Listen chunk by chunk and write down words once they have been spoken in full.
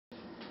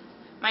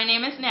My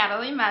name is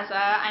Natalie Meza.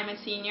 I'm a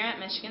senior at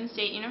Michigan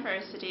State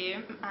University.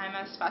 I'm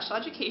a special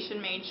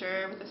education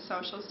major with a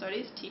social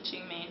studies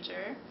teaching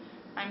major.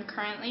 I'm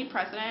currently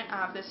president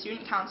of the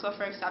Student Council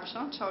for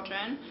Exceptional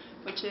Children,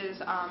 which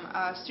is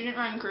a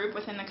student-run group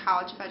within the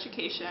College of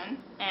Education.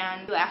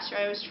 And last year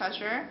I was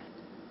treasurer.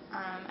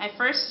 I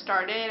first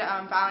started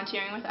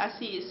volunteering with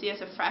SCEC as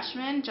a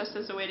freshman, just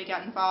as a way to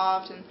get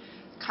involved in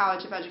the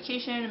College of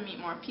Education and meet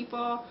more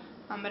people.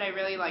 But I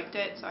really liked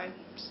it, so I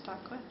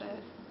stuck with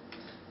it.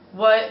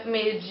 What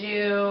made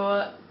you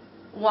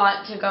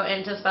want to go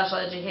into special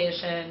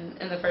education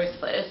in the first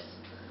place?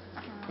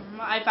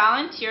 Well, I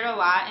volunteered a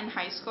lot in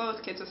high school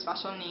with kids with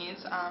special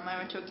needs. I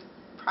went to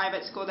a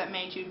private school that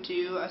made you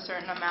do a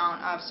certain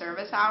amount of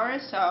service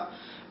hours, so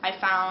I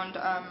found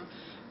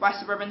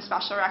West Suburban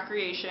Special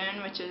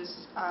Recreation, which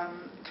is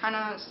kind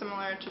of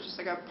similar to just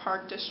like a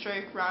park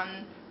district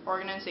run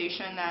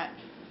organization that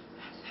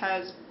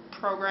has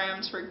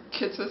programs for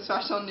kids with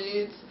special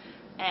needs.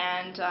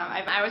 And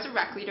I was a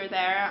rec leader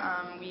there.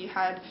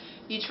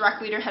 Each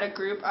rec leader had a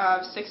group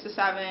of 6 to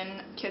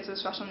 7 kids with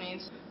special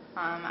needs.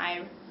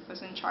 I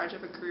was in charge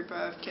of a group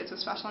of kids with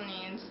special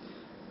needs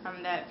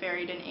that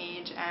varied in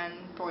age, and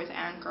boys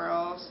and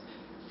girls.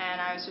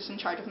 And I was just in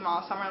charge of them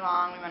all summer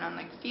long. We went on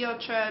like field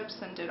trips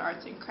and did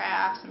arts and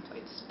crafts and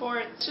played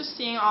sports. Just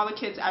seeing all the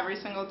kids every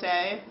single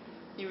day,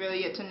 you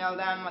really get to know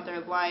them, what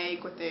they're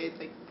like, what they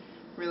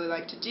really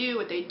like to do,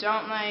 what they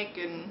don't like,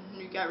 and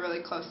you get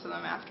really close to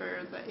them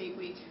after the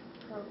 8-week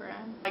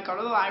program. I go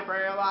to the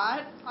library a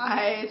lot.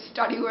 I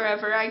study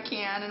wherever I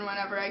can and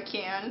whenever I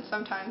can,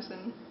 sometimes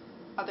in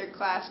other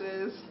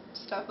classes,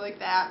 stuff like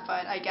that,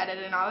 but I get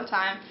it in all the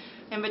time.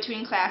 In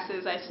between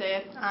classes, I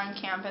stay on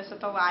campus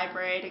at the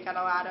library to get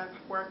a lot of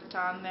work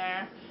done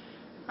there,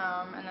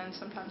 and then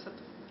sometimes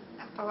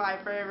at the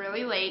library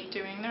really late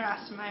doing the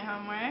rest of my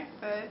homework,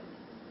 but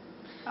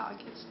it all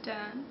gets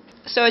done.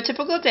 So a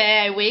typical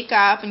day, I wake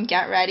up and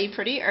get ready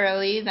pretty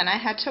early, then I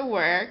head to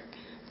work.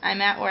 I'm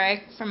at work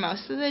for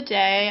most of the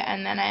day,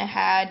 and then I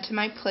head to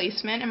my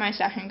placement in my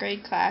 2nd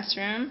grade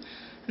classroom.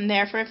 I'm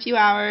there for a few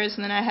hours,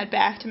 and then I head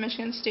back to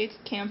Michigan State's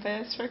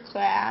campus for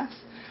class.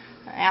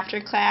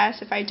 After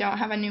class, if I don't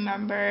have a new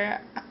member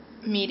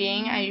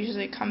meeting, I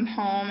usually come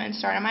home and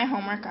start on my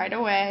homework right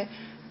away.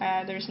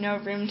 There's no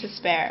room to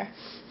spare.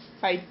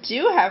 If I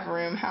do have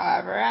room,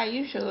 however, I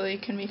usually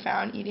can be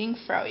found eating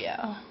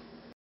froyo.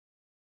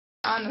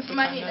 On this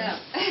Money up.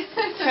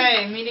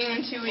 Okay, meeting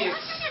in 2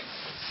 weeks.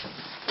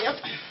 Yep.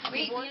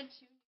 Wait.